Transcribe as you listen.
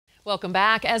Welcome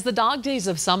back. As the dog days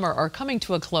of summer are coming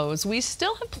to a close, we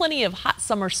still have plenty of hot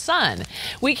summer sun.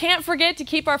 We can't forget to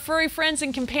keep our furry friends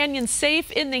and companions safe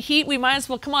in the heat. We might as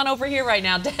well come on over here right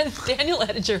now. Daniel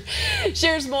Ettinger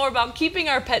shares more about keeping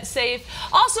our pets safe.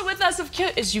 Also with us,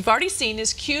 as you've already seen,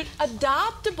 is cute,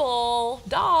 adoptable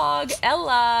dog,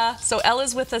 Ella. So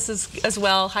Ella's with us as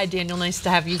well. Hi, Daniel. Nice to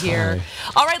have you here.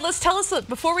 Hi. All right, let's tell us,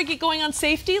 before we get going on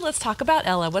safety, let's talk about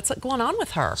Ella. What's going on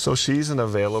with her? So she's an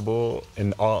available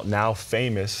and now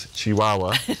famous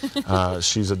Chihuahua.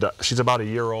 She's about a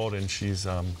year old, and she's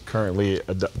currently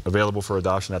available for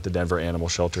adoption at the Denver Animal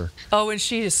Shelter. Oh, and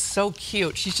she is so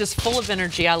cute. She's just full of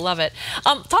energy. I love it.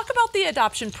 Talk about the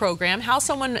adoption program, how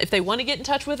someone, if they want to get in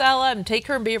touch with Ella and take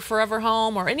her and be a forever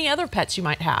home, or any other pets you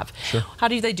might have. Sure. How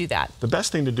do they do that? The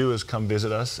best thing to do is come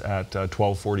visit us at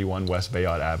 1241 West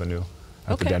Bayard Avenue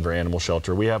at the Denver Animal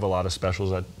Shelter. We have a lot of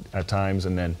specials at times,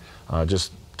 and then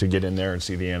just to get in there and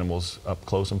see the animals up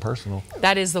close and personal.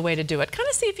 That is the way to do it. Kind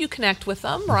of see if you connect with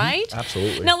them, right?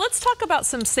 Absolutely. Now let's talk about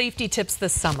some safety tips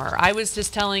this summer. I was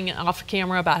just telling off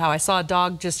camera about how I saw a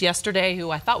dog just yesterday who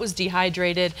I thought was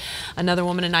dehydrated. Another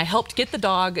woman and I helped get the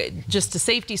dog just to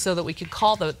safety so that we could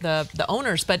call the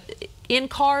owners. But in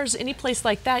cars, any place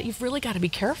like that, you've really got to be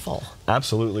careful.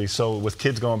 Absolutely. So with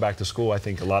kids going back to school, I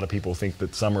think a lot of people think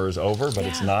that summer is over, but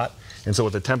it's not. And so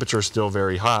with the temperature still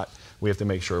very hot, we have to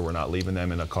make sure we're not leaving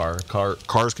them in a car.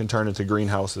 Cars can turn into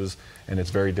greenhouses, and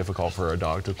it's very difficult for a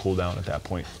dog to cool down at that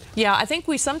point. Yeah, I think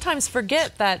we sometimes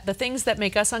forget that the things that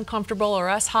make us uncomfortable or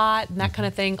us hot and that kind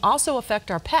of thing also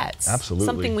affect our pets. Absolutely.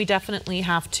 Something we definitely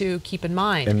have to keep in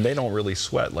mind. And they don't really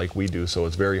sweat like we do, so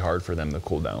it's very hard for them to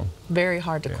cool down. Very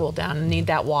hard to cool down and need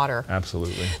that water.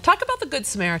 Absolutely. Talk about the Good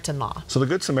Samaritan law. So the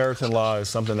Good Samaritan law is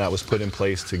something that was put in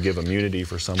place to give immunity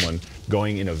for someone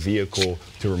going in a vehicle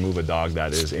to remove a dog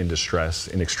that is in distress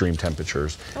in extreme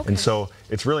temperatures. And so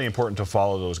it's really important to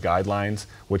follow those guidelines,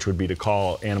 which would be to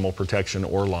call animal protection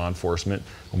or law enforcement,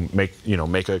 make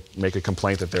a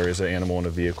complaint that there is an animal in a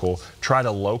vehicle, try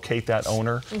to locate that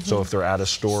owner. So if they're at a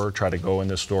store, try to go in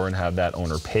the store and have that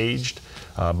owner paged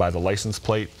by the license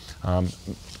plate.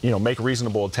 Make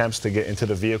reasonable attempts to get into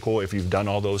the vehicle if you've done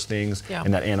all those things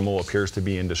and that animal appears to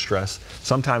be in distress.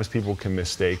 Sometimes people can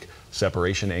mistake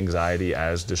separation anxiety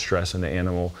as distress in the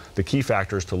animal. The key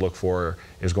factors to look for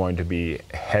is going to be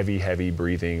heavy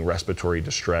breathing, respiratory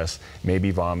distress,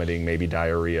 maybe vomiting, maybe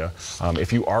diarrhea.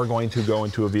 If you are going to go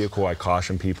into a vehicle, I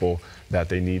caution people that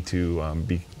they need to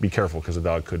be careful, because the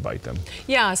dog could bite them.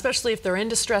 Yeah, especially if they're in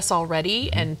distress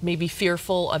already and maybe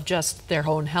fearful of just their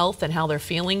own health and how they're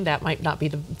feeling. That might not be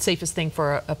the safest thing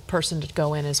for a person to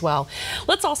go in as well.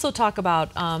 Let's also talk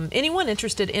about anyone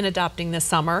interested in adopting this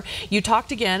summer. You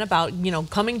talked again about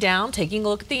coming down, taking a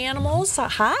look at the animals.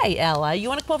 Hi, Ella. You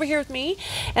want to come over here with me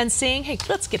and seeing, hey,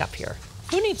 let's get up here.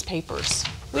 Who needs papers?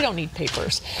 We don't need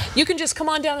papers. You can just come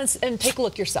on down and take a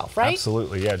look yourself, right?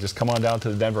 Absolutely, yeah. Just come on down to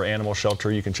the Denver Animal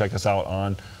Shelter. You can check us out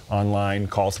online.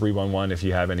 Call 311 if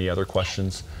you have any other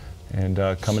questions. And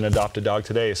come and adopt a dog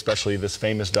today, especially this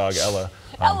famous dog, Ella.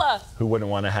 Ella! Who wouldn't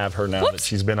want to have her now that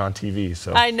she's been on TV?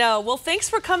 So I know. Well, thanks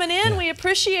for coming in. We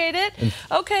appreciate it. And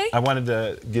I wanted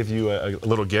to give you a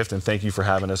little gift and thank you for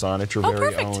having us on. It's your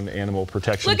very own animal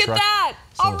protection truck. Look at that.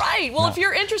 So, all right. Well, if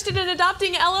you're interested in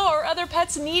adopting Ella or other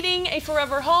pets needing a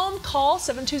forever home, call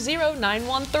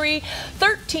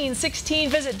 720-913-1316.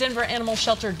 Visit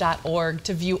denveranimalshelter.org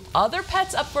to view other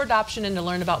pets up for adoption and to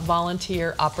learn about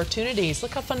volunteer opportunities.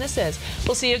 Look how fun this is.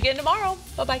 We'll see you again tomorrow.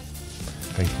 Bye-bye.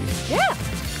 Thank you. Yeah.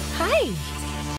 Hi.